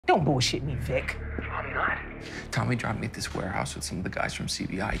Don't bullshit me, Vic. I'm not. Tommy dropped me at this warehouse with some of the guys from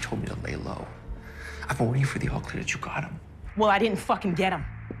CBI. He told me to lay low. I've been waiting for the all clear that you got him. Well, I didn't fucking get him.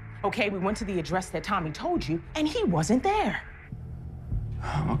 Okay, we went to the address that Tommy told you, and he wasn't there.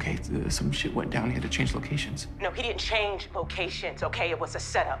 Okay, some shit went down. He had to change locations. No, he didn't change locations, okay? It was a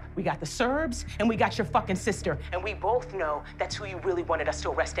setup. We got the Serbs, and we got your fucking sister, and we both know that's who you really wanted us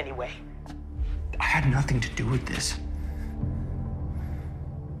to arrest anyway. I had nothing to do with this.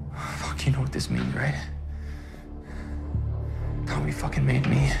 Fuck, you know what this means, right? Tommy fucking made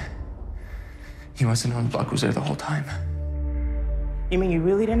me. He must have known Buck was there the whole time. You mean you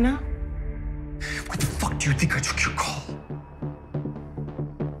really didn't know? What the fuck do you think I took your call?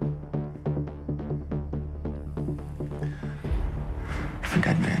 I'm a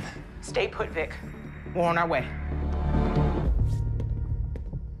dead man. Stay put, Vic. We're on our way.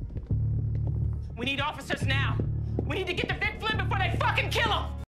 We need officers now. We need to get to Vic Flynn before they fucking kill him!